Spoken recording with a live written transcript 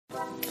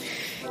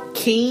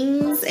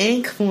Kings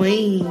and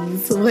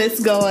queens, what's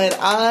going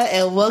on?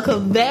 And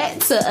welcome back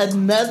to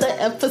another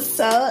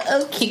episode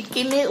of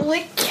Kicking It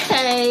with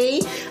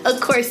Kay. Of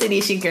course, it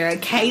is your girl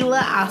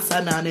Kayla,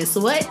 also known as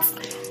what?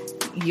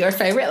 Your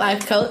favorite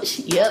life coach.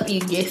 Yep,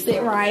 you guessed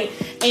it right.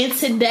 And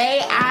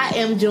today I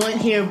am joined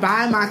here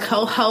by my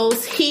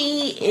co-host.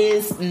 He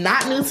is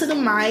not new to the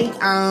mic,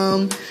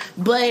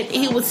 but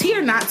he was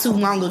here not too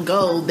long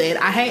ago that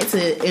I had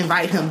to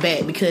invite him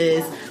back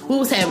because we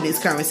was having this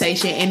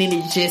conversation and then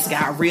it just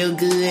got real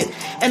good.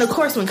 And of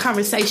course, when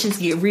conversations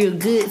get real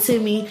good to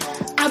me,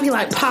 I'll be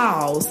like,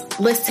 pause,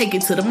 let's take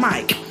it to the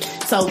mic.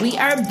 So we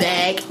are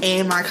back,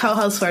 and my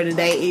co-host for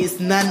today is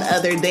none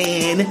other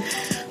than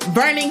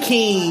Burning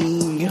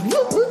King,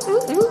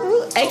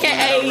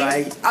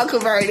 aka Uncle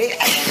Vernon.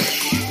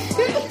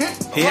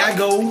 Here I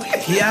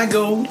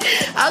go.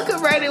 Uncle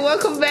Vernon,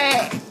 welcome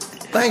back.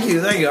 Thank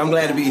you. I'm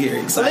glad to be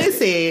here. Excited.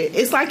 Listen,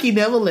 it's like you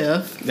never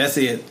left. That's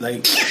it.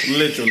 Like,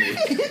 literally.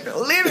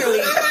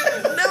 Literally,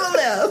 never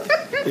left.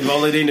 If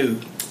only they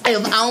knew.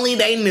 If only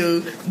they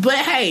knew. But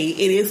hey,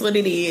 it is what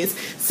it is.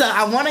 So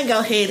I want to go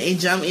ahead and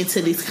jump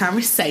into this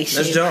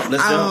conversation. Let's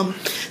jump.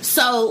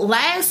 So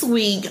last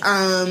week,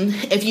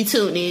 if you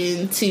tuned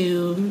in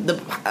to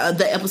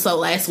the episode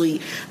last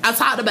week, I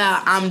talked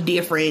about I'm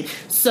different.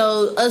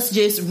 So us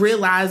just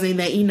realizing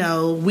that, you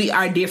know, we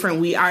are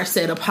different. We are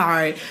set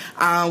apart.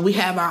 We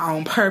have our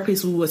own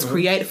purpose. We was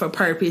created for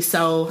purpose.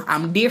 So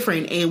I'm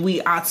different, and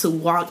we are to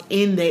walk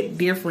in that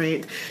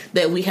different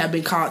that we have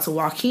been called to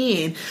walk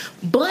in.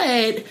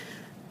 But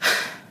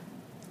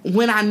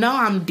when I know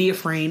I'm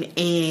different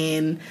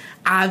and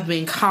I've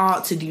been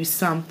called to do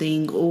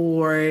something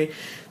or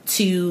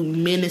to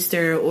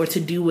minister or to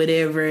do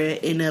whatever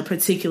in a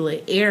particular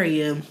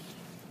area,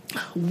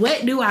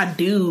 what do I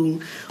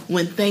do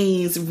when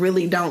things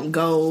really don't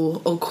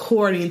go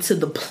according to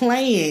the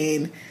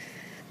plan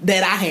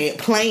that I had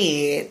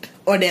planned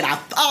or that I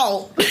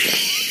thought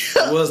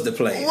was the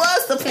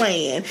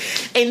plan?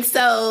 And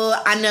so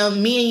I know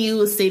me and you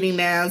were sitting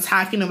down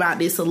talking about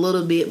this a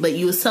little bit, but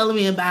you was telling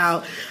me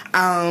about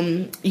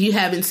you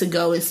having to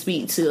go and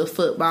speak to a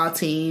football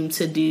team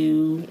to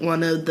do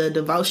one of the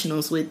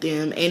devotionals with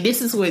them. And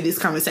this is where this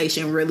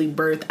conversation really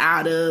birthed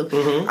out of,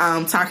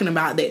 talking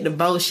about that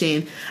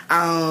devotion.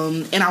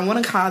 And I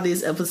want to call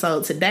this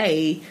episode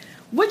today,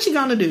 What You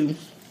Gonna Do?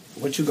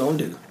 What you gonna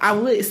do? I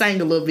would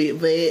sing a little bit,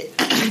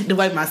 but the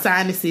way my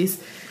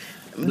sinuses...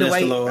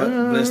 Bless the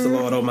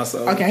Lord, oh my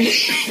soul. Okay.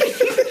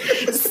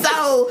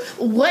 So,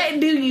 what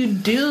do you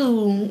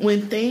do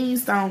when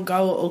things don't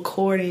go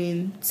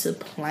according to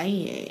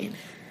plan?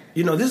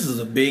 You know, this is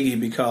a biggie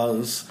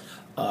because,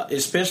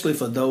 especially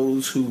for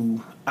those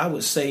who, I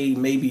would say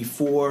maybe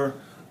 4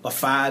 or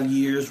 5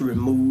 years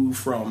removed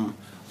from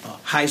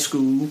high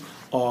school,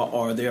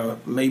 or they're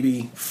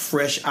maybe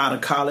fresh out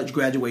of college,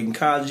 graduating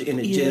college, and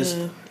it just...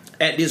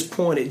 At this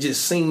point, it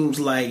just seems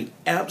like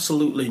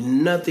absolutely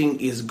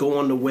nothing is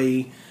going the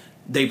way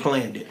they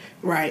planned it.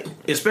 Right.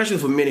 Especially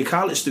for many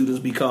college students,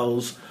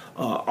 because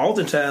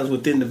oftentimes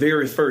within the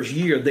very first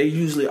year, they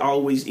usually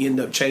always end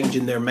up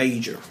changing their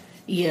major.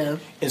 Yeah.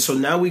 And so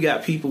now we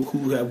got people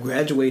who have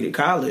graduated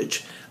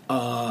college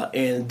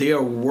and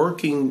they're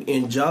working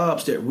in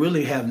jobs that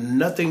really have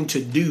nothing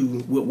to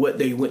do with what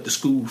they went to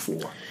school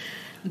for.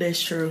 That's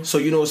true. So,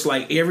 you know, it's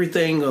like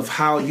everything of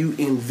how you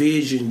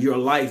envision your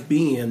life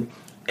being,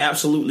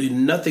 absolutely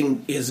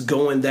nothing is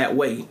going that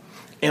way.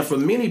 And for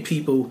many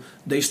people,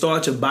 they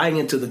start to buy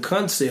into the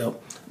concept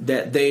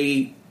that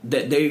they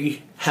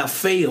have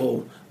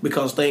failed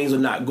because things are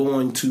not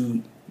going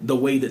to the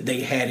way that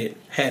they had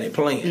it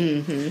planned.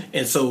 Mm-hmm.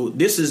 And so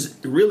this is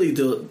really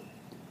the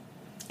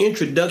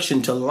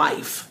introduction to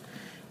life.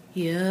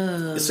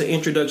 Yeah. It's an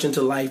introduction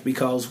to life,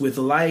 because with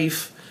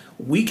life,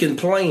 we can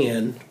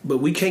plan, but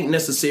we can't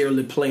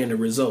necessarily plan the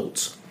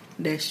results.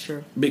 That's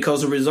true.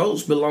 Because the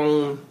results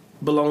belong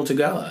to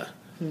God.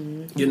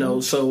 Mm-hmm. You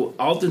know, so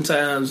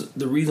oftentimes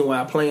the reason why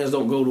our plans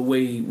don't go the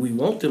way we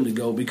want them to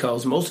go,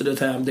 because most of the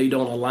time they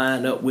don't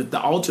align up with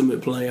the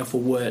ultimate plan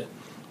for what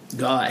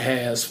God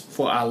has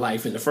for our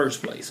life in the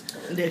first place.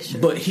 That's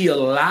true. But He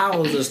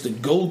allows us to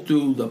go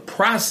through the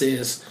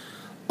process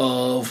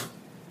of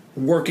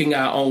working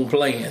our own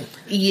plan.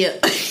 Yeah,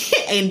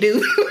 and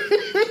do.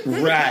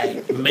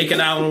 Right,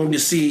 making our own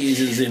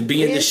decisions and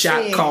being the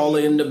shot caller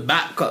in the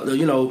back,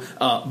 you know,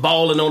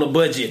 balling on a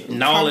budget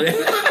and all of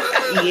that.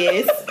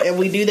 Yes, and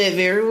we do that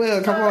very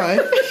well. Come on.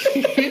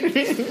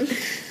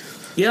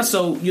 Yeah,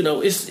 so you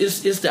know, it's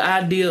the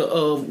idea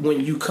of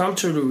when you come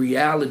to the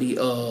reality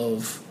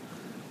of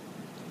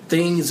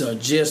things are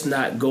just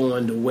not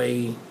going the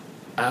way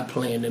I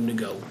planned them to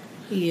go.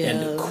 Yeah.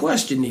 And the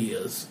question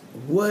is,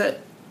 what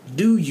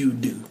do you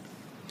do?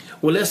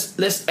 Well,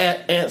 let's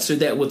answer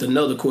that with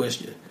another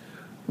question.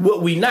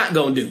 What we not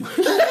gonna do?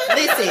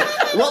 Listen,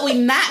 what we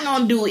not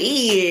gonna do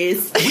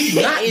is we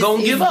not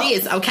gonna give up.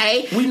 This,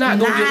 okay? We not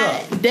gonna give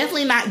up.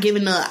 Definitely not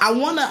giving up. I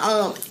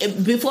wanna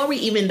before we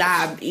even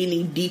dive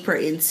any deeper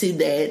into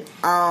that,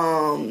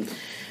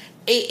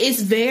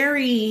 it's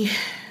very.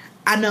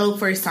 I know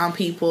for some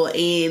people,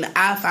 and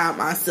I find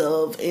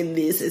myself in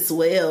this as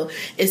well,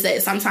 is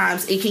that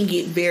sometimes it can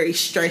get very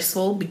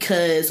stressful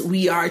because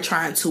we are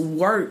trying to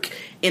work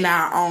in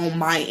our own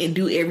might and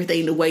do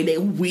everything the way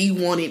that we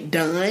want it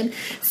done.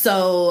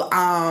 So,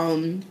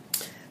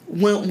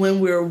 when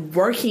we're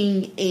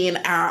working in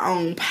our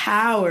own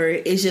power,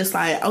 it's just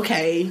like,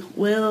 okay,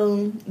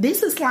 well,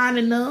 this is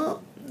lining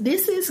up.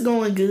 This is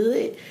going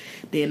good.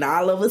 Then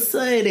all of a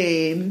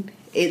sudden,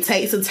 it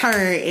takes a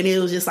turn, and it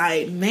was just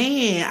like,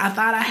 man, I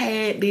thought I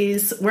had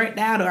this worked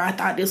out, or I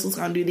thought this was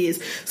going to do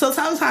this. So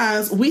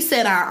sometimes we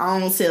set our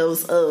own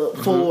selves up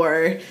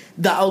for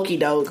the okie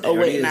doke or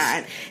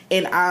whatnot.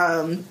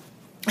 And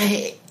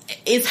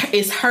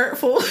it's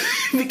hurtful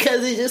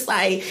because it's just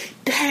like,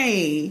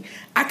 dang,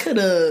 I could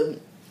have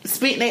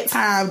spent that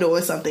time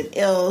doing something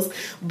else.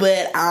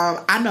 But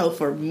I know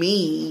for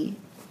me,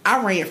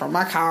 I ran from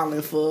my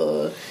calling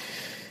for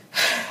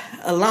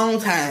a long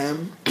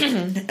time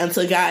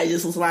until God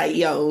just was like,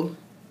 yo,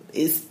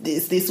 is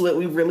this what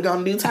we really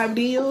gonna do type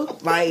deal?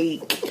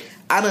 Like,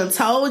 I done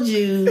told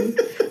you,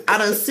 I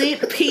done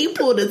sent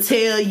people to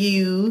tell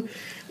you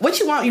what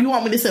you want. You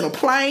want me to send a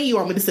plane? You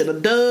want me to send a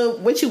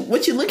dove? What you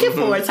looking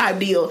for type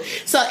deal?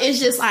 So it's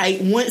just like,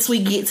 once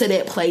we get to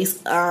that place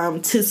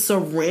to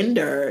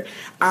surrender,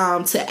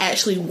 to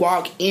actually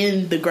walk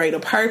in the greater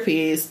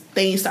purpose,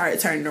 things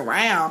started turning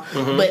around.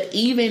 But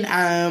even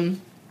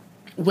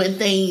when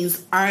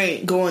things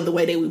aren't going the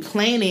way that we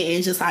planned it,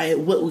 it's just like,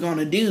 what we're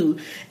gonna do.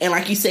 And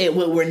like you said,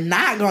 what we're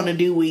not gonna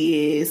do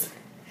is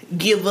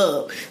give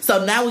up.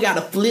 So now we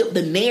gotta flip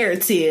the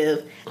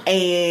narrative.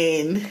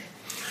 And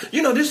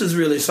this is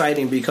really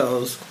exciting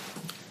because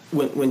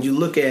when you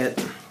look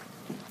at,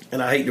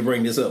 and I hate to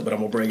bring this up, but I'm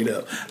gonna bring it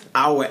up,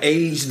 our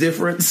age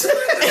difference.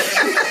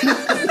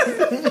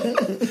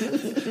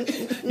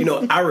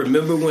 I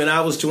remember when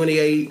I was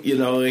 28,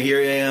 and here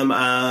I am,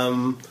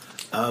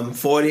 I'm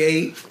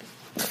 48.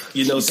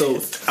 So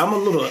I'm a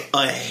little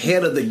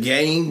ahead of the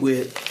game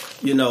with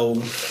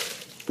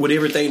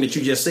everything that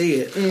you just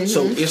said.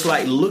 So it's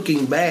like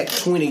looking back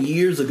 20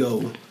 years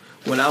ago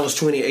when I was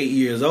 28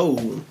 years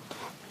old,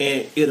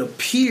 and it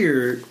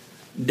appeared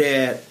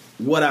that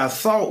what I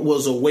thought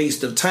was a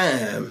waste of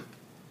time,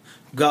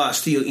 God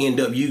still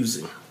ended up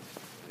using.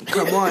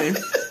 Come on.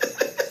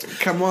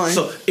 Come on.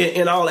 So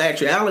in all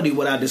actuality,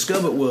 what I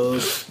discovered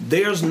was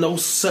there's no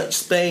such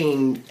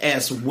thing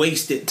as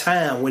wasted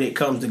time when it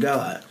comes to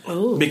God.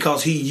 Ooh.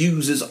 Because he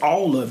uses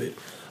all of it.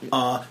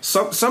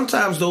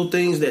 Sometimes those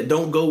things that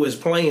don't go as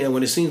planned,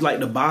 when it seems like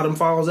the bottom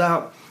falls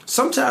out,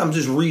 sometimes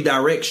it's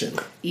redirection.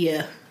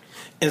 Yeah.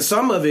 And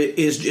some of it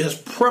is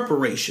just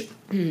preparation.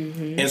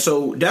 And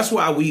so that's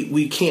why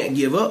we can't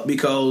give up,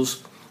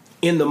 because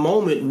in the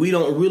moment we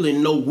don't really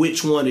know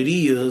which one it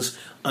is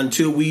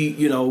until we,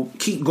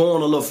 keep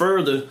going a little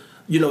further,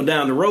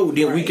 down the road.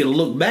 Then we can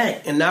look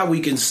back, and now we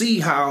can see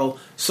how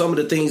some of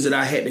the things that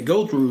I had to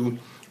go through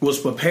was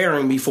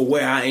preparing me for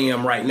where I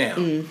am right now.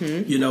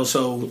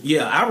 So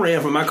yeah, I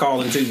ran from my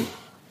calling too.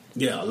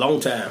 Yeah, a long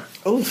time.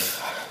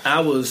 Oof.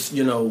 I was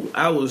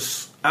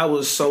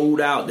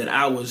sold out that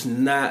I was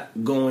not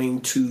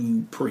going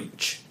to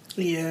preach.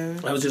 Yeah.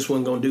 I just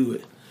wasn't going to do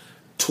it.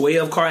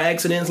 12 car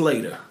accidents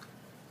later,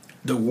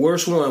 the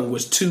worst one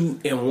was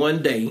 2 in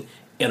one day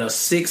in a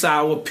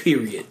 6-hour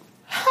period.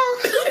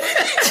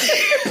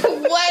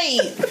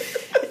 Wait.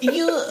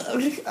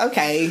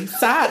 Okay,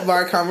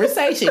 sidebar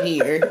conversation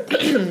here.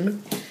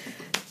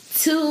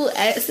 2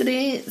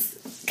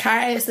 accidents, car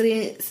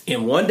accidents.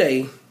 In one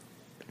day,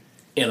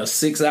 in a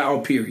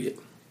 6-hour period.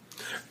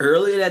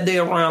 Earlier that day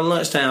around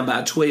lunchtime,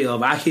 by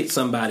 12, I hit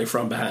somebody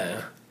from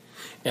behind.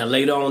 And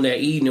later on that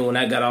evening, when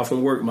I got off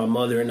from work, my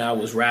mother and I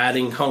was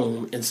riding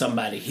home, and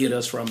somebody hit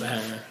us from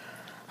behind.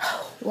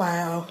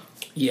 Wow.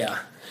 Yeah.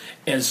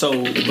 And so,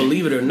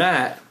 believe it or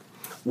not,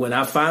 when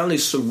I finally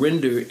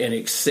surrendered and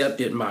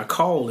accepted my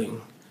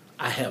calling,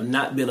 I have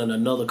not been in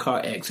another car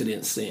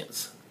accident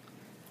since.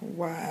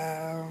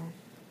 Wow.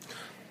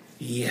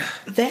 Yeah.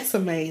 That's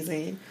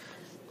amazing.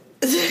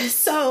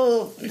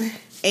 So,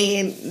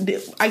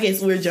 and I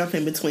guess we're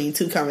jumping between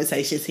 2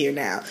 conversations here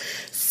now.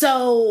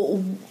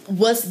 So,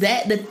 was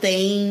that the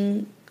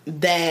thing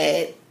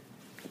that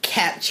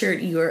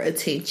captured your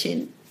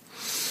attention?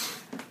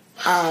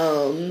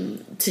 To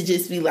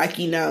just be like,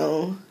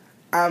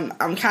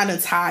 I'm kind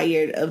of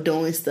tired of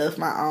doing stuff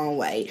my own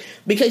way,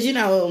 because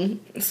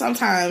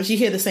sometimes you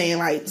hear the saying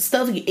like,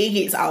 stuff, it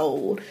gets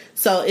old,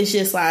 so it's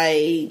just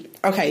like,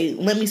 okay,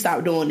 let me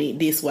stop doing it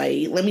this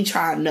way, let me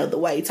try another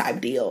way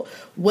type deal.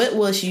 What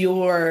was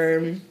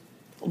your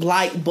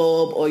light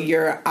bulb or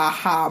your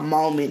aha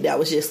moment that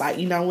was just like,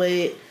 you know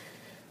what,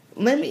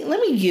 let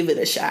me give it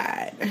a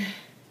shot?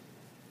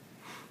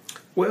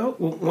 Well,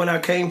 when I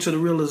came to the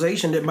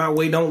realization that my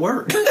way don't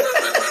work.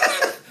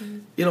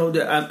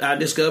 I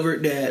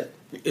discovered that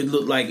it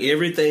looked like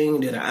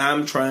everything that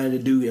I'm trying to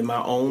do in my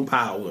own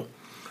power,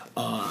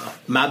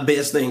 my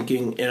best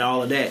thinking and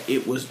all of that,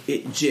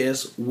 it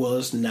just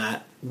was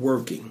not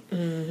working.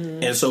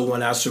 And so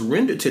when I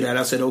surrendered to that,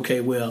 I said, okay,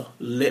 well,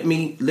 let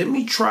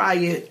me try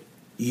it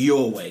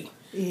your way.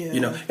 You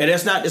know, and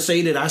that's not to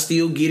say that I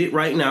still get it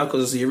right now,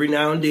 because every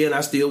now and then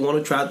I still want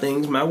to try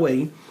things my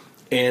way,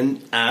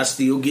 and I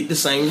still get the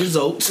same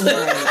results.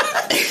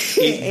 Right.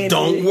 It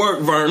don't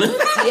work, Verna.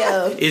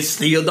 Yeah, it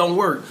still don't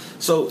work.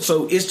 So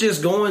it's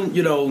just going,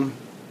 you know,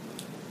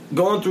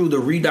 going through the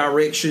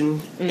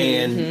redirection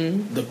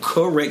and the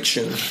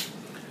correction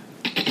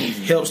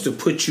helps to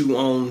put you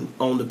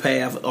on the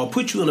path, or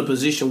put you in a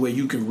position where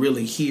you can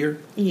really hear.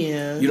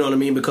 Yeah. You know what I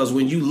mean? Because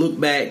when you look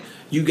back,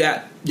 you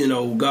got, you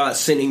know, God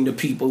sending the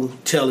people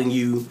telling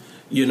you,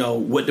 you know,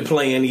 what the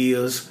plan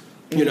is,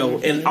 you know,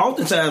 and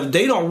oftentimes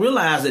they don't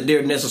realize that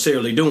they're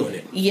necessarily doing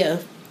it. Yeah.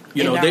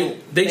 You know,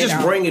 they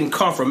just bring in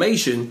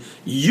confirmation,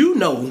 you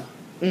know.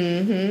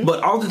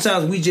 But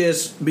oftentimes we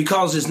just,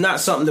 because it's not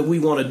something that we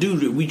want to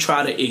do, we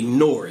try to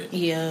ignore it.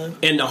 Yeah.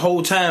 And the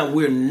whole time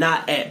we're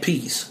not at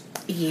peace.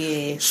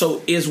 Yeah.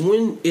 So is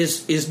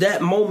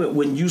that moment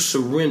when you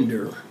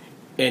surrender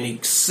and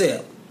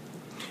accept,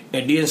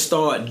 and then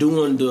start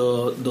doing the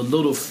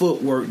little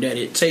footwork that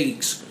it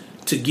takes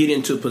to get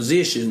into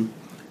position,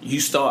 you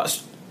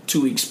start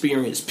to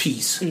experience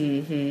peace.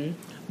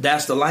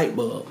 That's the light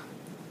bulb.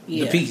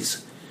 The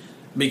peace.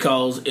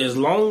 Because as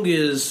long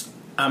as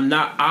I'm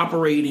not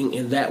operating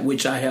in that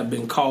which I have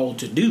been called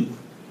to do,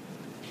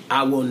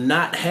 I will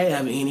not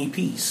have any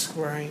peace.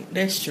 Right.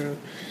 That's true.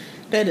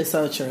 That is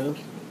so true.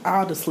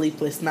 All the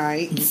sleepless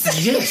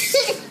nights. Yes.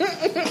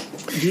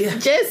 Yeah.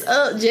 Just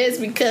up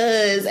just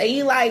because. And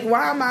you like,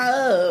 why am I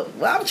up?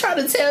 Well, I'm trying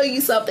to tell you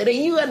something and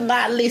you are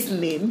not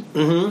listening.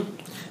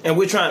 And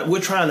we're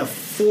trying to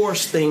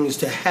force things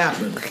to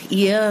happen.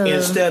 Yeah.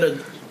 Instead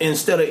of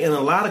in a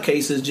lot of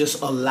cases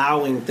just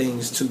allowing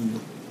things to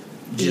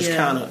just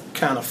kind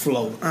of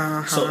flow,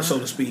 so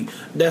to speak.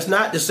 That's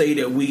not to say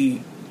that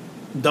we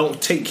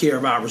don't take care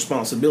of our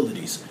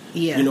responsibilities.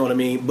 Yeah. You know what I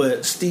mean?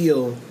 But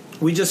still,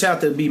 we just have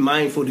to be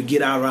mindful to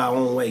get out of our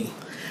own way.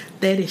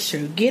 That is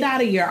true. Get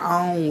out of your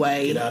own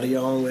way. Get out of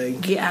your own way.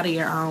 Get out of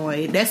your own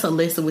way. That's a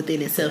lesson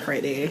within itself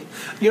right there.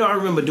 You know, I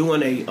remember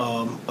doing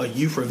a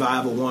youth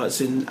revival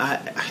once, and I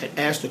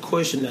asked a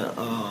question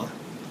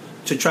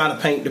to try to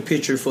paint the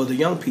picture for the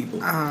young people.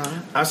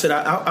 I said,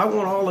 I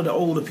want all of the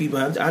older people,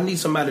 I need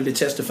somebody to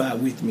testify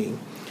with me.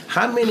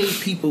 How many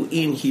people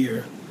in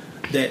here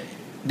that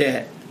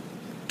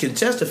can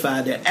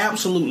testify that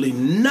absolutely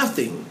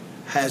nothing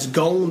has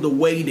gone the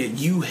way that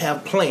you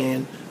have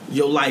planned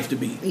your life to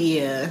be?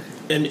 Yeah.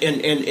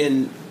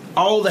 And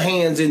all the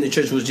hands in the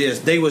church was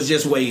just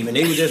waving.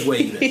 They were just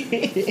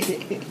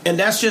waving. And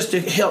that's just to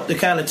help to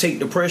kind of take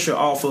the pressure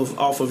off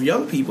of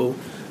young people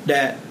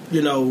that,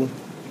 you know,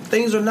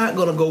 things are not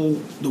going to go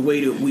the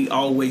way that we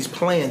always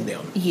planned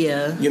them.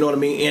 Yeah. You know what I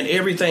mean? And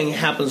everything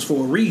happens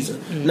for a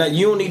reason. Now,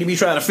 you don't need to be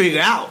trying to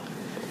figure out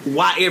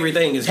why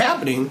everything is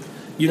happening.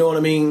 You know what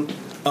I mean?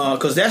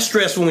 Because that's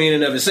stressful in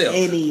and of itself.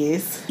 It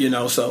is. You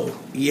know, so,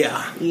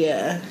 yeah.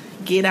 Yeah.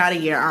 Get out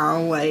of your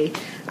own way.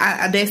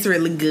 That's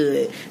really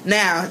good.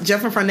 Now,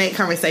 jumping from that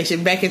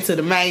conversation back into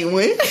the main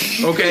one.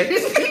 Okay.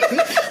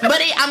 But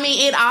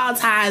it all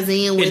ties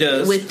in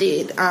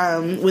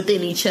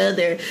within each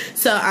other.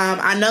 So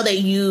I know that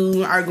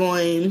you are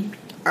going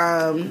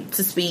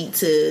to speak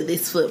to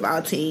this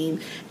football team,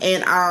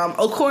 and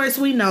of course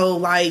we know,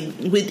 like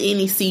with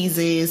any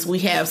seasons, we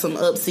have some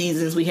up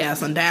seasons, we have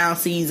some down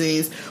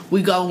seasons.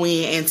 We go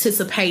in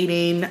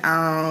anticipating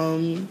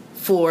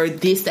for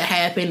this to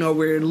happen, or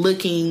we're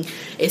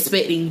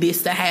expecting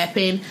this to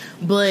happen.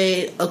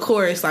 But of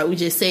course, like we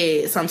just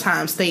said,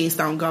 sometimes things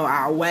don't go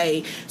our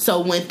way.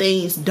 So when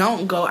things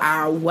don't go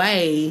our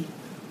way,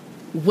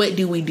 what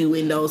do we do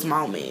in those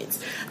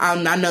moments?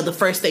 I know the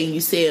first thing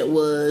you said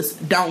was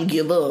don't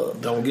give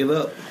up. Don't give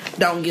up.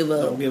 Don't give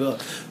up. Don't give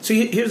up.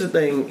 See, here's the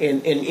thing,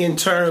 in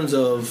terms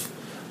of,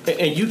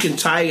 and you can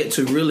tie it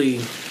to really,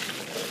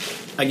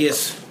 I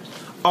guess,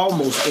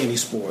 almost any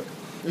sport.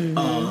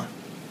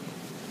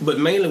 But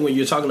mainly when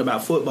you're talking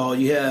about football,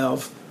 you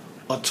have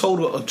a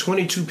total of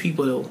 22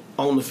 people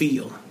on the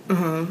field.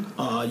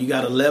 You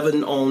got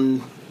 11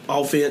 on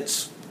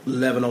offense,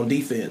 11 on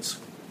defense.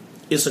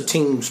 It's a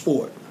team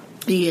sport.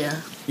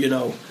 Yeah. You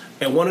know,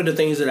 and one of the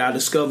things that I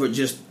discovered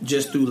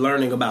just through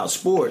learning about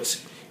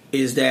sports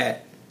is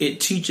that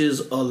it teaches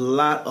a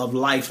lot of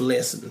life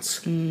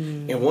lessons.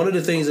 And one of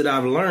the things that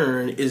I've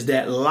learned is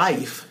that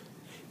life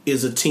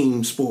is a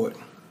team sport.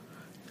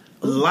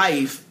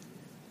 Life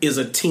is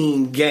a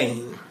team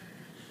game.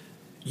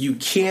 You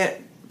can't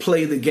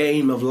play the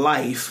game of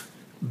life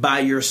by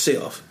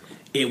yourself.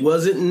 It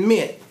wasn't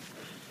meant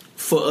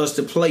for us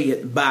to play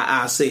it by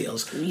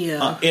ourselves.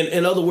 Yeah.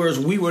 In other words,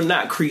 we were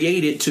not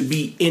created to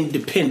be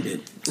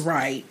independent.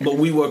 Right. But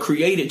we were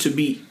created to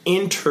be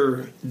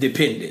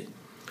interdependent.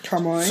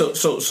 Come on.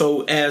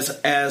 So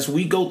as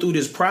we go through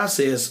this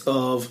process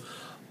of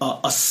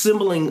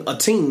assembling a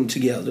team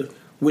together,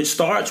 which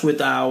starts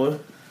with our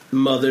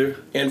mother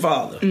and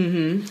father,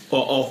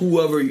 or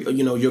whoever,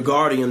 you know, your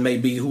guardian may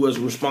be, who is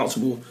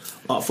responsible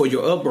for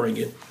your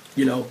upbringing,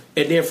 you know,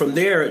 and then from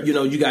there, you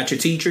know, you got your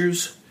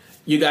teachers,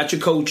 you got your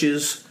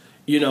coaches,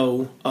 you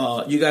know,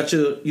 you got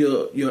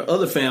your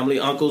other family,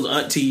 uncles,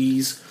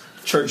 aunties,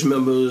 church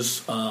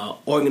members,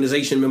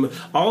 organization members.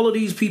 All of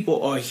these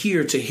people are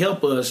here to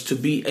help us to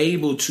be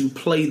able to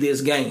play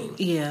this game.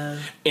 Yeah.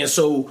 And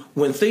so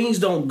when things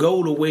don't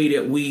go the way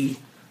that we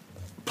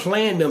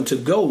plan them to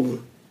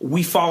go,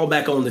 we fall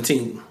back on the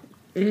team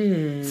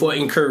for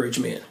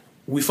encouragement.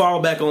 We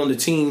fall back on the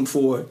team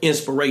for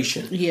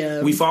inspiration.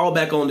 Yeah. We fall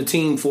back on the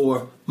team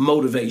for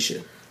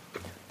motivation.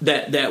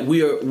 That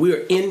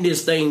we're in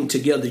this thing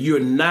together.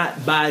 You're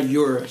not by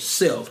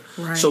yourself.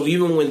 Right. So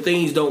even when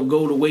things don't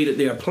go the way that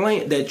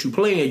you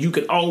plan, you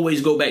can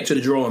always go back to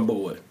the drawing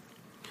board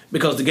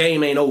because the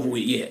game ain't over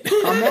with yet.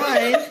 Come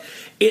on.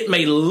 It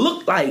may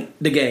look like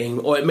the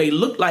game, or it may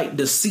look like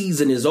the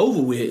season is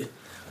over with,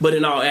 but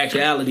in all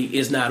actuality,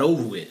 it's not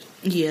over with.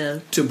 Yeah.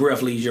 Till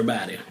breath leaves your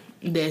body.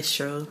 That's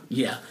true.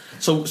 Yeah.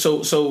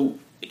 So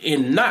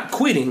in not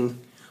quitting,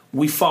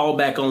 we fall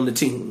back on the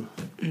team.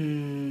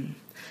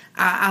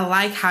 I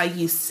like how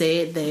you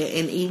said that,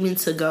 and even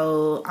to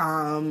go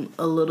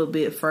a little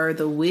bit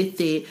further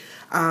with it,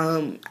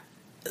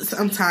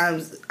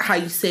 sometimes how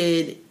you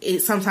said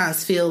it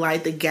sometimes feel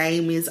like the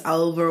game is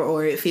over,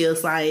 or it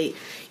feels like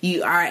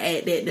you are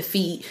at that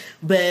defeat,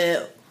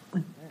 but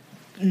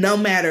no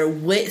matter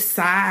what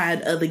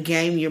side of the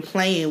game you're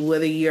playing,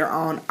 whether you're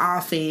on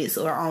offense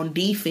or on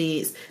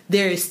defense,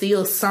 there is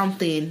still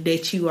something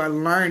that you are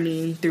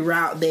learning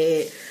throughout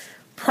that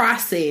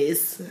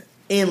process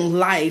in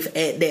life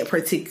at that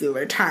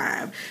particular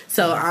time.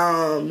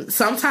 So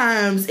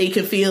sometimes it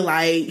can feel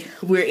like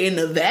we're in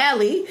the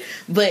valley,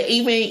 but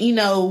even,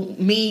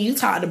 me and you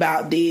talked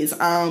about this,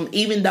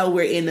 even though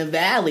we're in the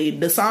valley,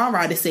 the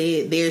songwriter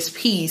said there's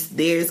peace,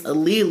 there's a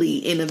lily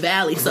in the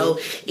valley. So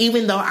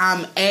even though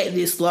I'm at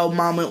this low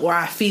moment where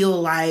I feel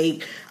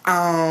like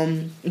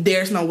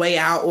there's no way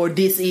out, or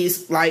this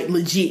is like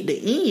legit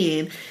the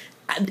end,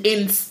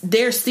 and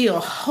there's still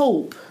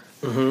hope.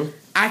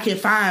 I can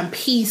find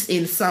peace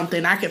in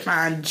something. I can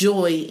find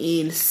joy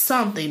in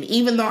something.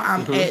 Even though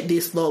I'm at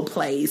this low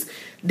place,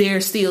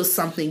 there's still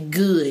something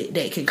good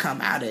that can come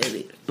out of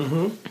it.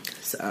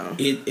 So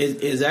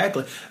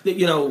exactly.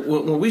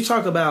 When we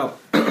talk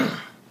about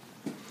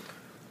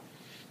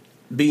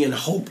being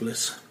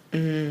hopeless,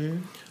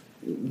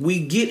 we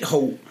get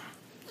hope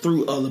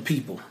through other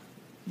people.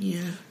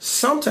 Yeah.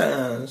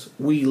 Sometimes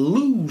we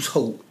lose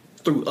hope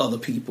through other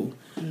people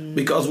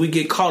because we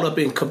get caught up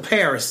in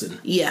comparison.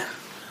 Yeah.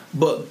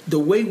 But the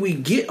way we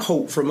get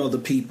hope from other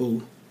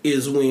people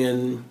is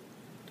when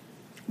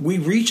we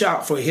reach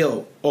out for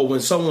help, or when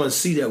someone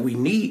see that we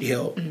need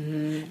help,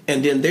 and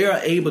then they are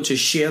able to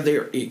share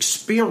their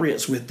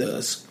experience with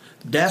us.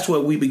 That's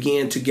where we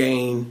begin to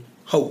gain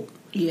hope.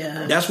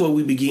 Yeah. That's where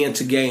we begin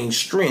to gain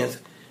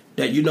strength.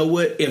 That, you know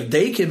what, if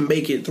they can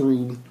make it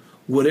through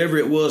whatever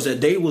it was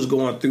that they was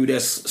going through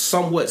that's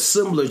somewhat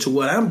similar to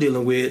what I'm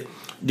dealing with,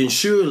 then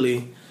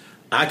surely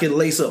I can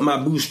lace up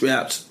my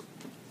bootstraps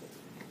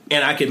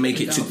and I can make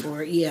it too.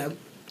 For it. Yeah.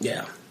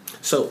 Yeah.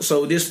 So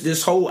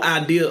this whole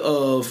idea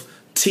of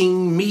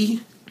team me,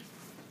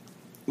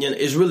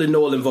 is really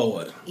null and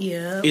void.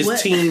 Yeah.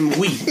 It's team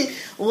we.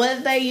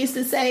 What they used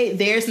to say,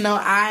 there's no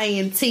I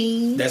in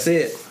team. That's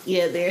it.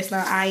 Yeah, there's no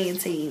I in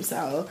team.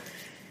 So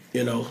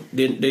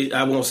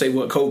I won't say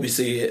what Kobe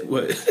said.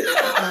 What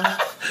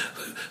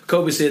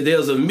Kobe said,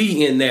 there's a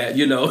me in that,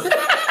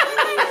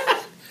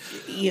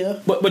 Yeah.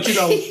 But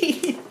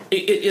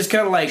it's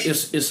kind of like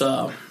it's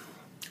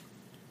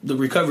the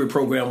recovery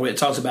program where it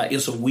talks about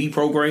it's a we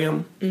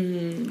program.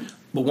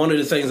 But one of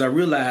the things I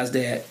realized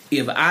that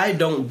if I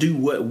don't do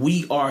what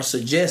we are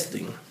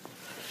suggesting,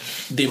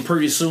 then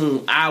pretty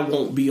soon I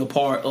won't be a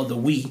part of the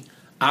we.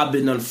 I've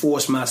been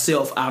forced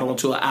myself out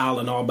onto an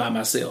island all by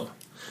myself.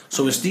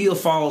 So it still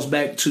falls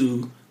back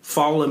to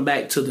falling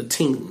back to the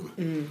team,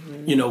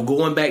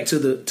 going back to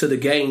the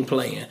game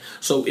plan.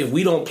 So if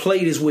we don't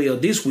play this well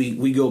this week,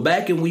 we go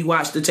back and we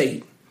watch the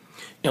tape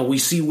and we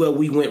see where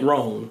we went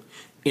wrong.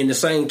 In the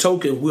same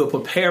token, we're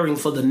preparing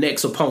for the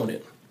next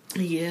opponent.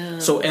 Yeah.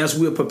 So as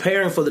we're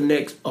preparing for the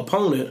next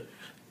opponent,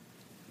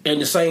 in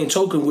the same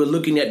token, we're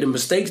looking at the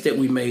mistakes that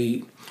we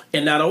made,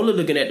 and not only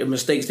looking at the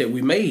mistakes that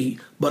we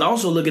made, but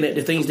also looking at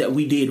the things that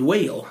we did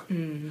well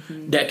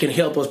that can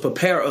help us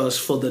prepare us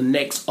for the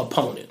next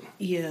opponent.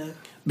 Yeah.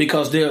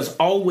 Because there's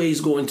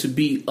always going to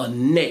be a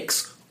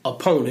next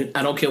opponent.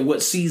 I don't care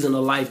what season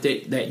of life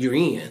that you're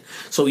in.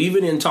 So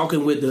even in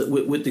talking with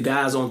the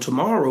guys on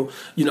tomorrow,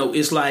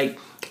 it's like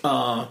there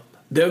are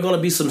going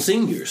to be some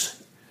seniors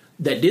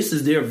that this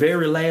is their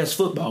very last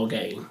football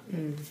game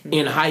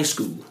in high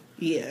school.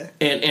 Yeah.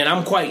 And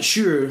I'm quite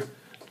sure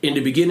in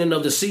the beginning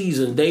of the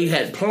season they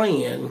had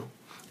planned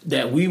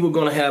that we were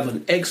going to have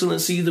an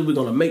excellent season. We're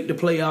going to make the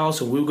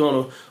playoffs, and we're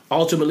going to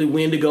ultimately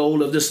win the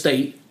goal of the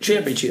state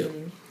championship.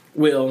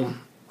 Well,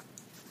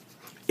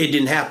 it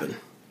didn't happen.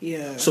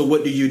 Yeah. So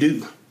what do?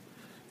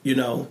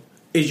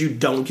 Is you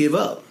don't give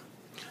up.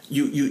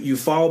 You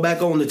fall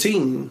back on the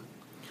team,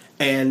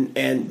 and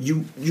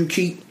you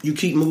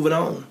keep moving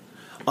on.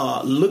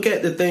 Look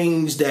at the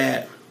things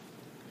that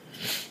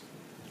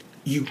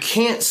you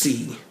can't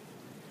see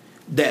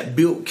that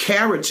built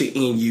character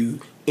in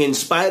you, in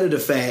spite of the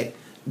fact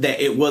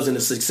that it wasn't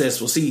a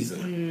successful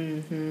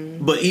season.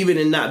 Mm-hmm. But even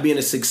in not being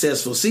a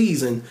successful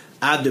season,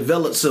 I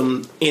developed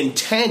some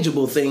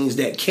intangible things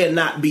that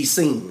cannot be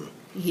seen.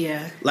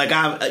 Yeah. Like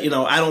I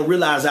don't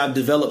realize I've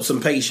developed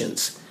some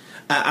patience.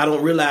 I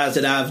don't realize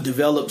that I've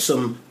developed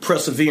some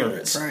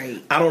perseverance. Right.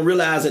 I don't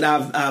realize that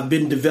I've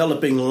been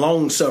developing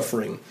long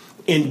suffering,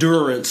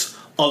 endurance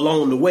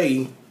along the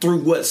way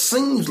through what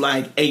seems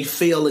like a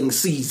failing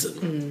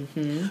season.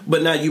 Mm-hmm.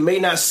 But now you may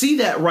not see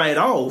that right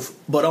off,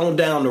 but on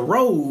down the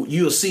road,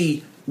 you'll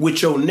see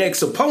with your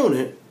next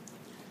opponent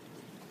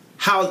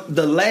how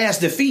the last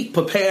defeat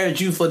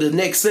prepared you for the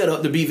next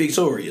setup to be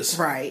victorious.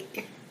 Right.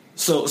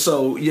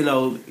 So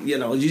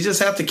you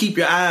just have to keep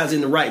your eyes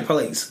in the right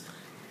place.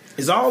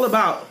 It's all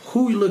about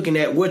who you're looking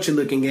at, what you're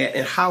looking at,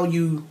 and how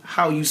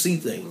you see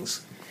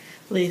things.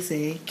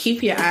 Listen,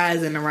 keep your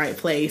eyes in the right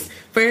place.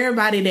 For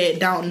everybody that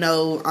don't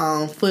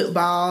know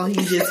football, you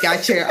just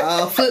got your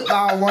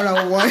football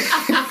 101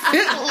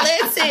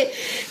 lesson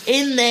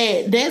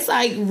in that's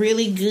like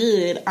really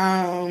good.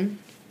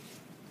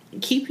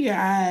 Keep your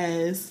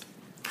eyes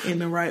in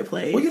the right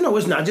place. Well,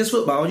 it's not just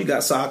football. You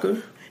got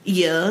soccer.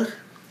 Yeah.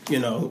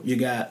 You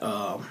got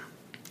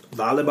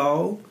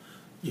volleyball.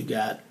 You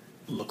got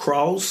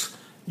lacrosse.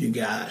 You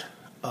got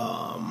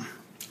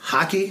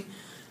hockey.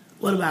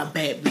 What about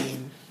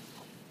badminton?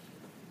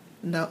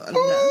 No.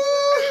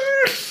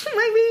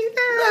 Maybe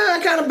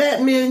kind of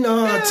badminton,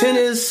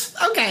 tennis.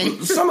 Okay.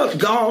 Some of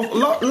golf.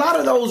 A lot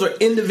of those are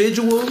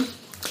individual.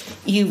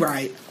 You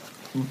right.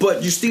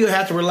 But you still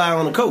have to rely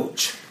on a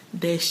coach.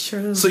 That's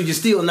true. So you're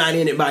still not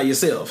in it by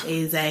yourself.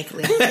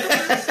 Exactly.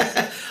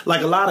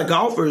 Like a lot of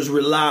golfers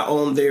rely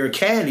on their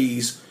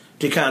caddies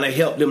to kind of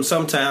help them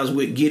sometimes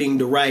with getting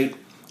the right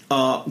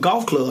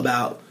golf club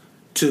out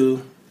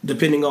to,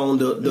 depending on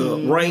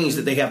the range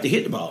that they have to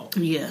hit the ball.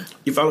 Yeah.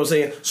 You follow what I'm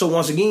saying? So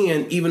once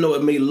again, even though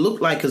it may look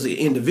like it's an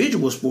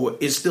individual sport,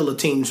 it's still a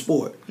team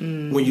sport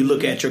when you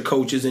look at your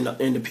coaches and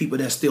the people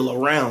that's still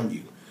around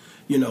you.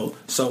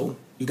 So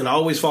you can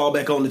always fall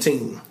back on the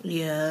team.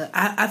 Yeah,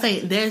 I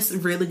think that's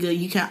really good.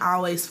 You can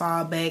always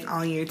fall back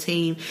on your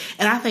team.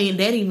 And I think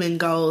that even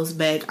goes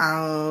back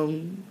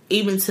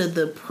even to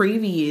the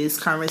previous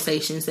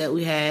conversations that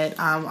we had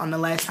on the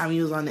last time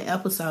you was on the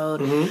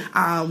episode,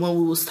 when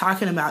we was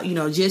talking about,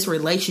 just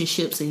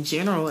relationships in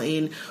general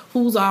and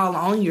who's all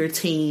on your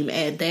team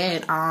at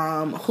that.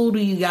 Who do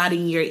you got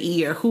in your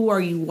ear? Who are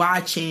you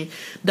watching?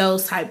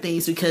 Those type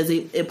things, because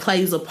it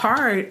plays a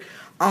part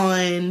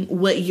on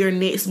what your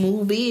next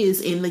move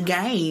is in the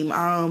game,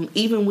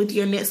 even with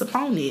your next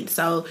opponent.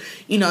 So,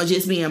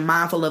 just being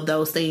mindful of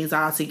those things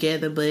all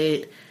together,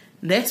 but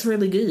that's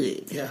really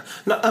good. Yeah.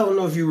 Now, I don't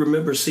know if you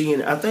remember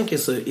seeing, I think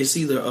it's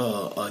either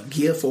a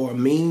GIF or a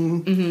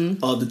meme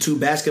of the two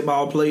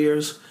basketball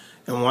players.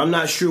 And I'm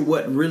not sure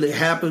what really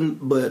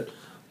happened, but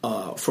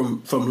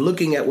from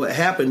looking at what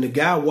happened, the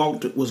guy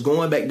was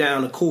going back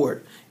down the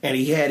court and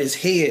he had his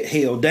head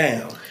held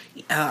down.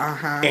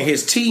 And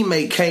his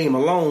teammate came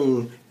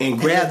along and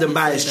grabbed him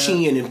by his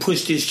chin and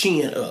pushed his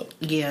chin up.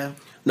 Yeah.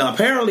 Now,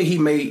 apparently he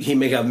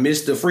may have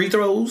missed the free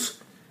throws.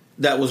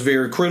 That was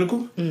very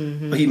critical.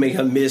 Mm-hmm. He may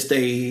have missed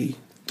a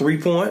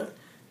 3-point.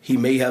 He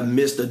may have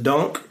missed a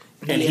dunk.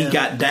 And he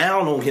got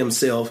down on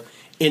himself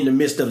in the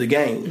midst of the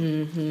game.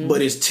 Mm-hmm.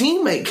 But his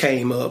teammate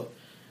came up,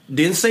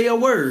 didn't say a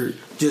word,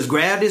 just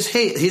grabbed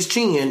his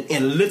chin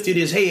and lifted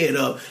his head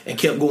up and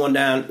kept going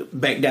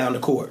back down the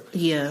court.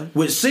 Yeah.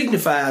 What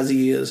signifies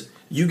is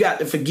you got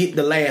to forget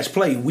the last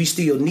play. We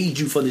still need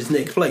you for this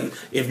next play.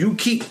 If you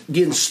keep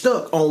getting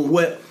stuck on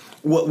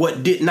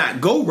what did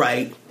not go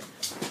right,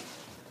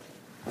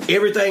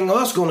 everything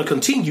else going to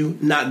continue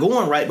not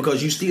going right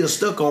because you still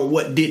stuck on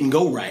what didn't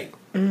go right.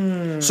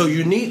 So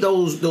you need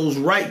those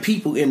right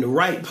people in the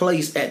right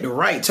place at the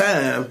right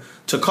time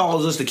to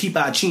cause us to keep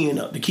our chin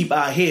up, to keep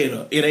our head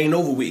up. It ain't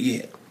over with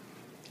yet.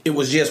 It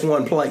was just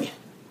one play.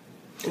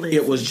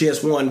 It was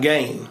just one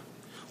game.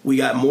 We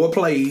got more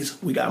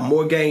plays. We got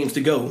more games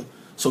to go.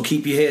 So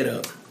keep your head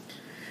up.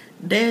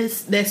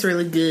 That's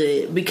really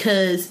good,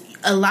 because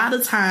a lot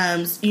of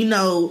times,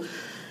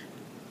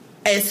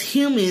 as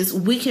humans,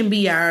 we can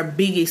be our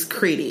biggest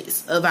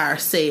critics of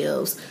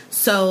ourselves.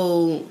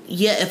 So,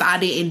 if I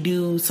didn't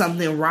do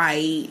something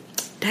right,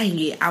 dang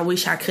it, I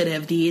wish I could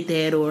have did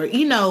that. Or,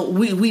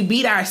 we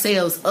beat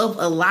ourselves up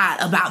a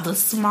lot about the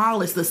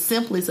smallest, the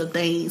simplest of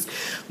things.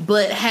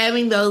 But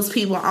having those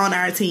people on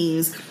our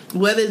teams,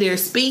 whether they're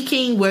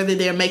speaking, whether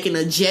they're making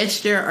a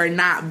gesture or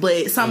not,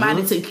 but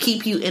somebody to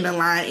keep you in a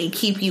line and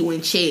keep you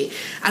in check,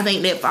 I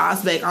think that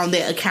falls back on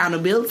that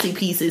accountability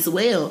piece as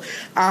well.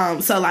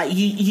 So like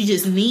you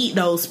just need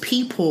those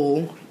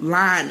people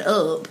lined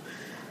up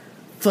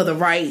for the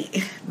right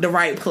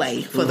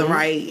play, for the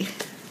right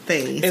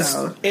thing.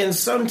 And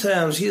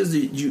sometimes here's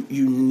the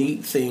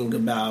unique thing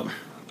about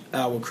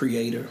our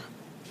Creator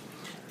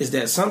is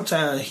that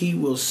sometimes He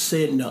will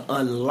send the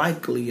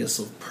unlikeliest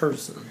of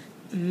person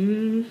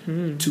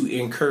to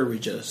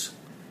encourage us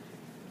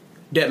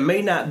that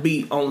may not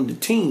be on the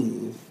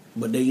team,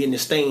 but they in the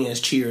stands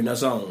cheering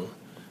us on.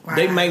 Wow.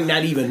 They might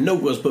not even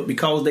know us, but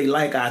because they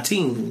like our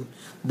team,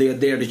 they're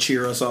there to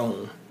cheer us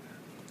on.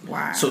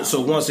 Wow.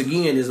 So once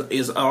again,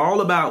 is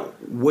all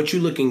about what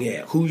you're looking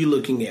at, who you're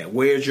looking at,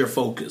 where's your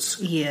focus.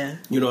 Yeah.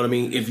 You know what I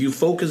mean? If you're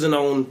focusing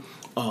on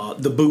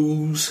the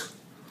boos,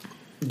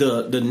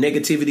 the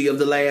negativity of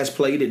the last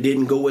play that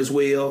didn't go as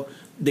well,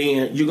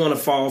 then you're going to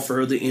fall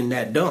further in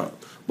that dump.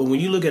 But when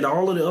you look at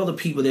all of the other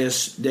people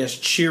that's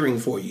cheering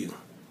for you,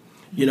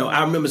 you know,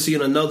 I remember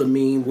seeing another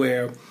meme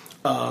where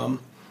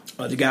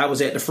the guy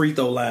was at the free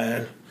throw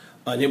line,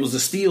 and it was a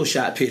steal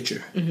shot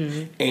picture,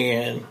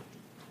 and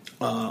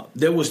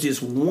there was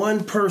this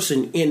one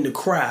person in the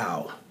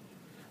crowd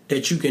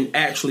that you can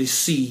actually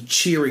see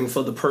cheering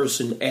for the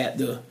person at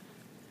the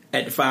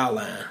foul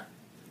line,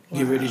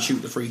 get ready to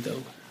shoot the free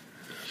throw.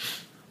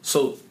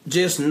 So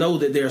just know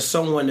that there's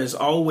someone that's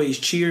always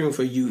cheering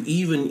for you,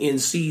 even in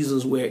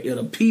seasons where it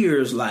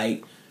appears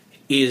like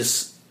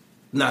it's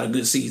not a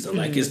good season,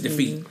 like it's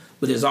defeat.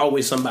 But there's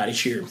always somebody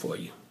cheering for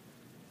you.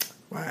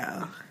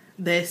 Wow,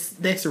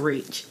 that's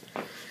rich.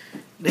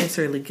 That's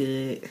really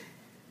good.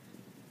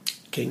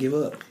 Can't give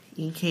up.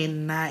 You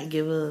cannot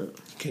give up.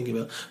 Can't give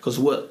up, because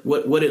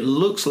what it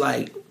looks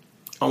like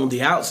on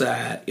the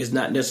outside is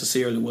not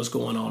necessarily what's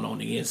going on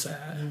the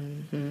inside.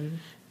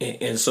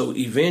 And so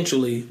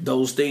eventually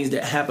those things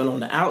that happen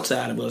on the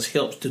outside of us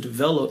helps to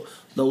develop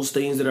those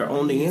things that are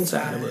on the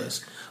inside of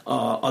us.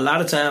 A lot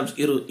of times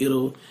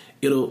it'll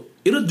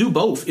do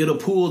both. It'll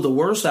pull the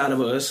worst out of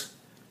us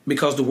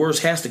because the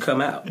worst has to come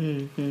out.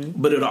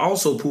 But it'll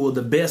also pull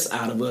the best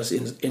out of us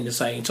in the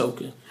same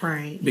token.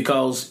 Right.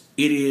 Because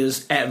it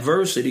is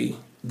adversity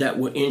that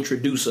will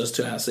introduce us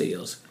to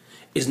ourselves.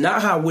 It's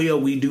not how well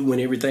we do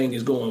when everything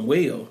is going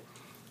well.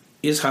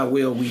 It's how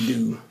well we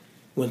do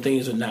when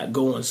things are not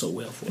going so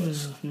well for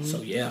us.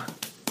 So yeah,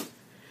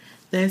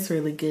 that's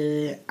really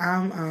good.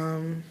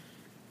 Don't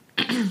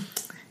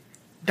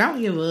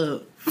give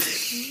up.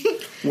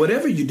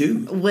 Whatever you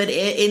do,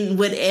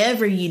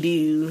 whatever you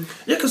do.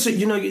 Yeah, because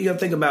you know you got to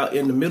think about,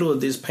 in the middle of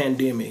this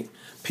pandemic,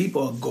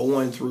 people are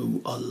going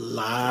through a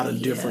lot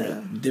of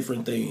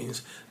different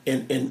things,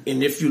 and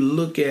if you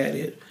look at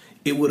it,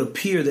 it would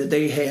appear that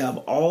they have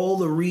all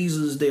the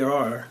reasons there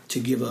are to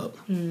give up,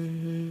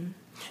 and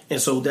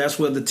so that's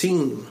where the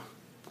team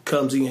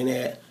comes in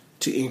at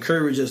to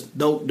encourage us.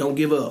 Don't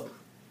give up.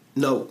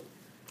 No,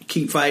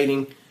 keep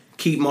fighting,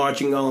 keep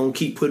marching on,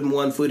 keep putting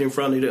one foot in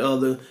front of the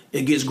other.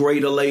 It gets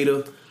greater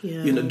later.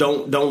 Yeah. You know,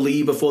 don't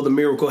leave before the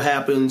miracle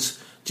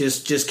happens.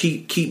 Just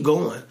keep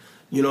going.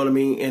 You know what I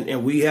mean?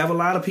 And we have a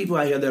lot of people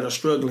out here that are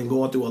struggling,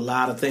 going through a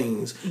lot of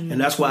things,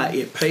 and that's why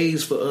it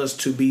pays for us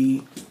to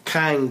be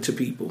kind to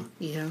people.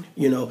 Yeah.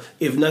 You know,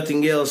 if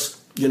nothing else.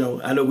 You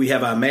know, I know we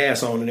have our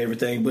masks on and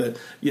everything, but,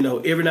 you know,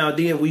 every now and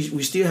then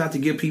we still have to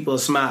give people a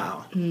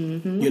smile.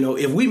 You know,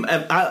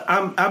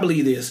 I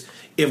believe this.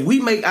 If we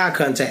make eye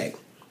contact,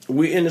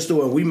 we're in the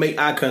store and we make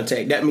eye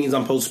contact, that means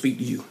I'm supposed to speak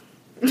to you.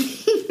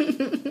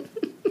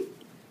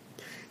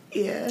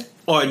 Yeah.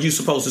 Or are you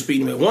supposed to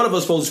speak to me? One of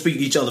us supposed to speak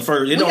to each other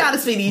first. We got to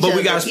speak to each other. But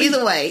we got to speak.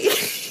 Either way.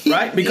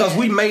 Right? Because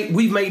we've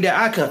made that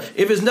eye contact.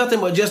 If it's nothing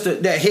but just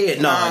that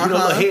head nod, you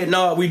know, the head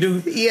nod we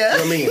do. Yeah.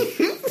 You know what I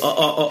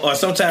mean? Or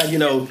sometimes, you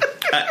know,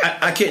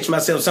 I catch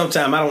myself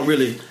sometimes I don't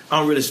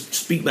really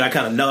speak, but I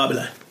kind of nod, be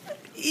like,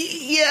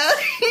 yeah.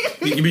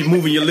 You be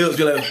moving your lips,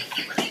 you're like,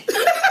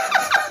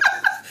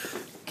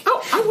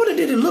 I wonder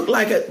did it look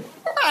like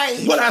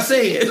what I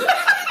said?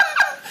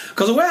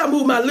 Because the way I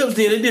moved my lips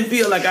then, it didn't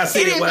feel like I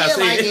said what I said.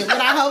 Like it, but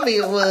I hope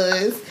it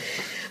was.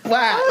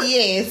 Wow,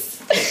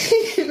 yes.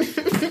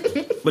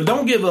 But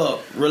don't give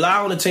up. Rely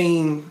on the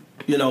team,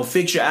 you know,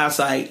 fix your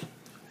eyesight,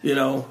 you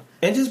know,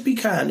 and just be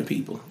kind to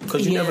people,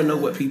 because you never know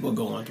what people are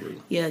going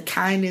through. Yeah,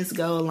 kindness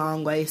go a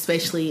long way,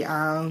 especially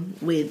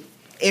with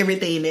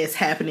everything that's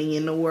happening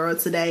in the world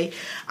today.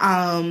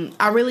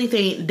 I really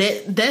think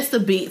that's the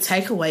big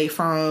takeaway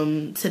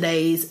from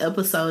today's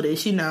episode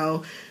is, you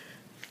know,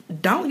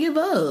 don't give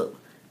up.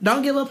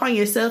 Don't give up on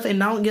yourself, and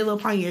don't give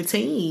up on your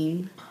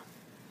team.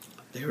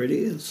 There it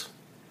is.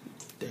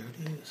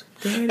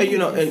 And you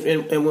know,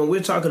 and when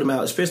we're talking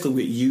about, especially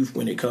with youth,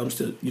 when it comes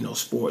to, you know,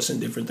 sports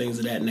and different things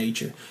of that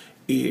nature,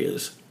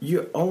 is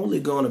you're only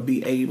going to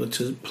be able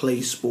to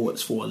play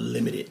sports for a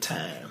limited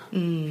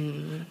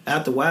time.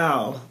 After a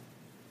while,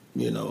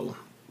 you know,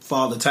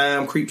 father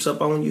time creeps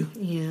up on you.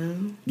 Yeah.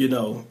 You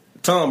know,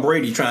 Tom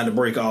Brady trying to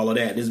break all of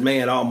that. This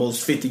man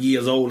almost 50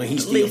 years old and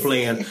he's still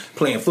playing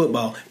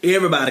football.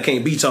 Everybody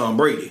can't be Tom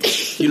Brady.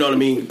 You know what I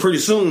mean? Pretty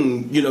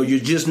soon, you know, you're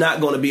just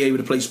not going to be able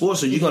to play sports,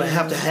 so you're going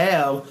to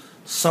have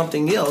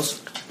something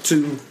else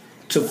to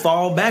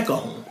fall back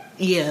on.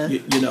 Yeah.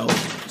 You know,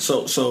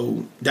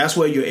 so that's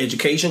where your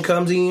education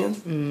comes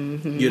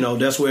in. You know,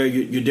 that's where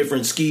your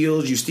different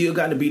skills, you still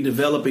got to be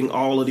developing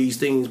all of these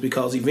things,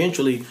 because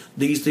eventually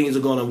these things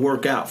are going to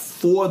work out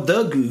for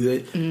the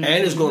good, and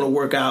it's going to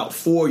work out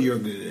for your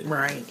good.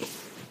 Right.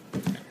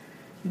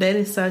 That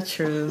is so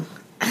true.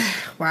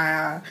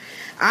 Wow.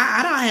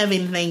 I don't have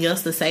anything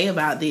else to say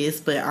about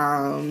this, but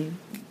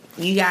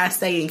you gotta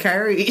stay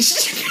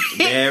encouraged.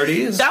 There it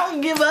is.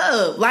 Don't give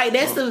up. Like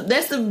that's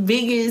the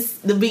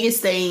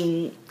biggest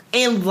thing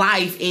in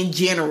life in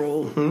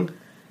general. Mm-hmm.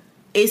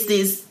 It's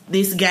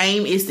this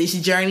game. It's this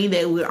journey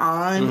that we're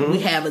on. Mm-hmm. We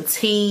have a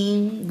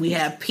team. We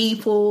have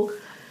people.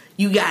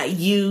 You got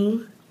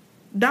you.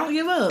 Don't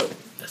give up.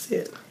 That's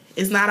it.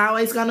 It's not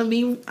always gonna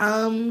be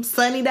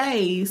sunny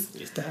days.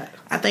 It's that.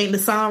 I think the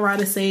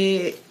songwriter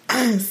said,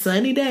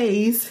 "Sunny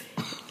days,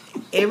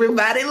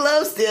 everybody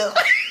loves them."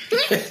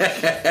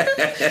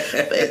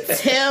 But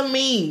tell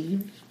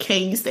me,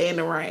 can you stay in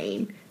the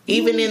rain?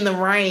 Even in the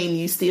rain,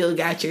 you still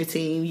got your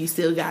team. You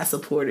still got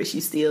supporters. You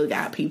still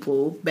got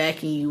people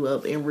backing you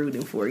up and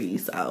rooting for you.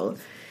 So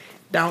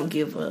don't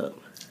give up.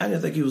 I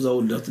didn't think he was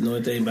old enough to know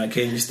anything about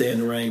can you stay in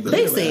the rain. But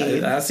listen,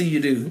 anyway, I see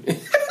you do.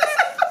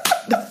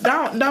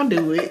 Don't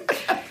do it.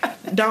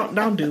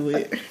 Don't do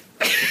it.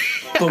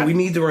 But we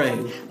need the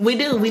rain. We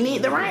do. We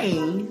need the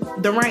rain.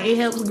 The rain, it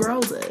helps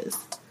grows us.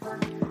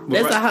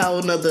 That's a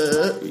whole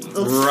nother...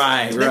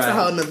 Right. That's a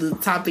whole nother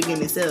topic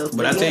in itself.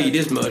 But I tell you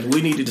this much.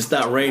 We needed to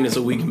stop raining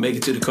so we can make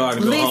it to the car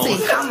to go home.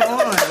 Listen, come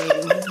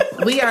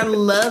on. We are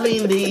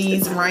loving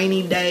these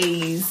rainy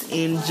days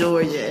in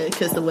Georgia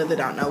because the weather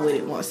don't know what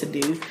it wants to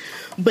do.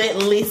 But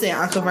listen,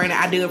 Uncle Vernon,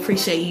 I do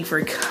appreciate you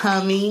for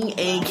coming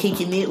and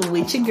kicking it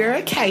with your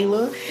girl,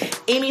 Kayla.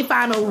 Any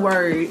final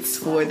words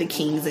for the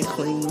kings and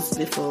queens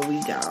before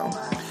we go?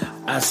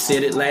 I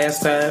said it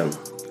last time,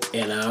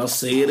 and I'll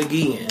say it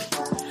again.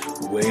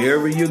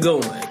 Wherever you're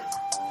going,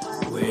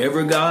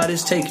 wherever God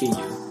is taking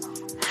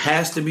you,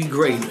 has to be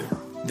greater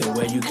than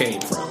where you came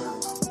from.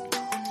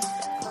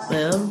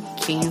 Well,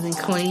 kings and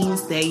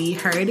queens, there you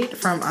heard it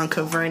from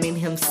Uncle Vernon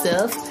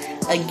himself.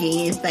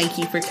 Again, thank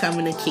you for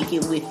coming to kick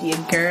it with your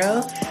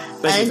girl.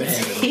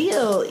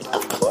 Until,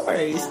 of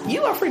course,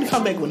 you are free to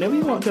come back whenever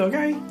you want to,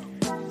 okay?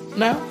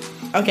 No?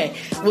 Okay,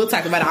 we'll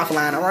talk about it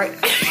offline, all right?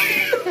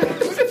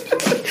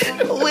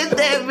 With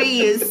that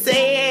being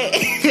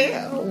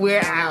said,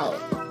 we're out.